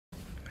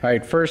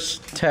Alright,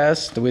 first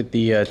test with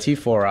the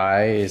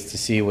T4i is to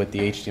see what the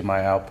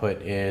HDMI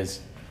output is.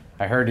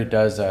 I heard it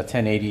does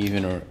 1080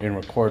 even in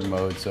record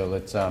mode, so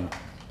let's turn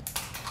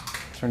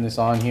this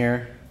on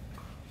here.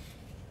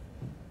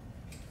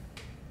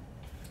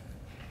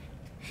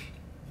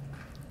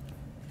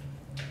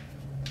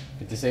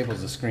 It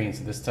disables the screen,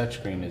 so this touch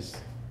screen is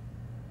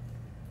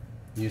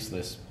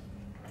useless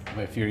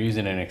if you're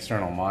using an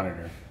external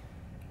monitor.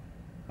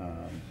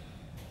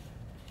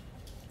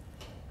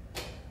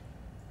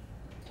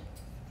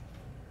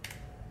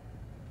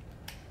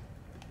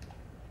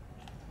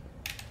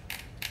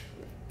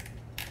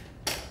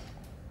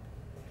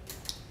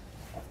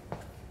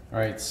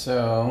 Alright,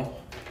 so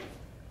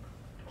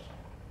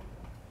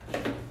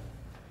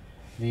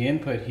the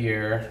input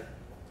here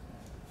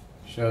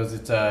shows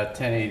it's a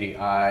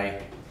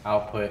 1080i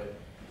output.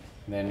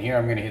 And then here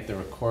I'm going to hit the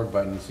record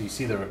button. So you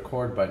see the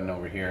record button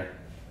over here.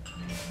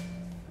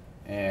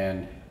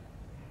 And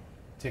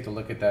take a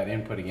look at that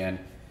input again.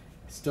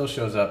 It still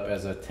shows up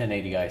as a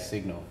 1080i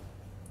signal.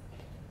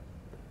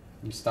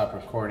 You stop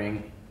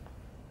recording.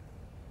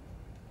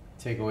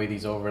 Take away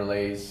these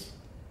overlays.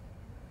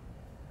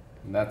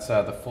 And that's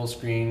the full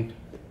screen.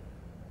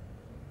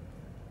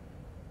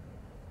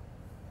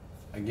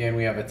 Again,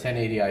 we have a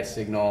 1080i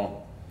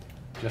signal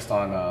just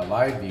on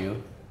live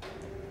view.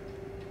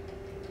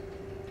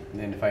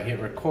 And then if I hit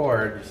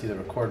record, you see the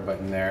record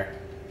button there.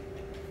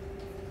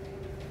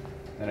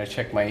 Then I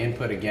check my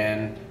input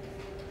again,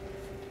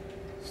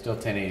 still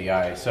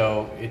 1080i.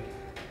 So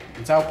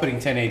it's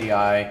outputting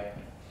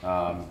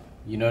 1080i.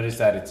 You notice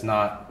that it's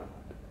not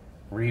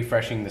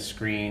refreshing the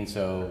screen,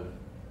 so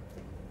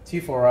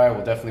T4i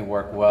will definitely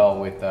work well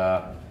with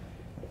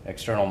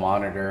external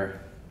monitor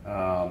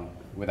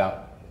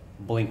without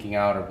blinking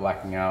out or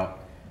blacking out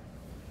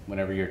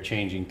whenever you're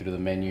changing through the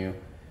menu.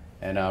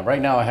 And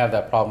right now I have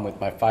that problem with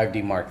my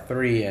 5D Mark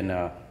III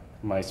and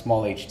my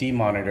small HD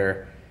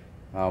monitor.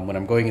 When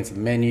I'm going into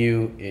the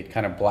menu, it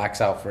kind of blacks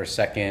out for a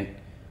second.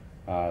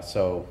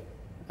 So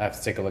I have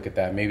to take a look at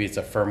that. Maybe it's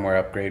a firmware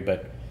upgrade,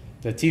 but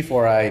the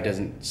T4i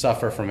doesn't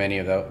suffer from any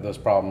of those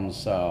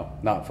problems,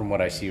 not from what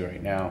I see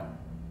right now.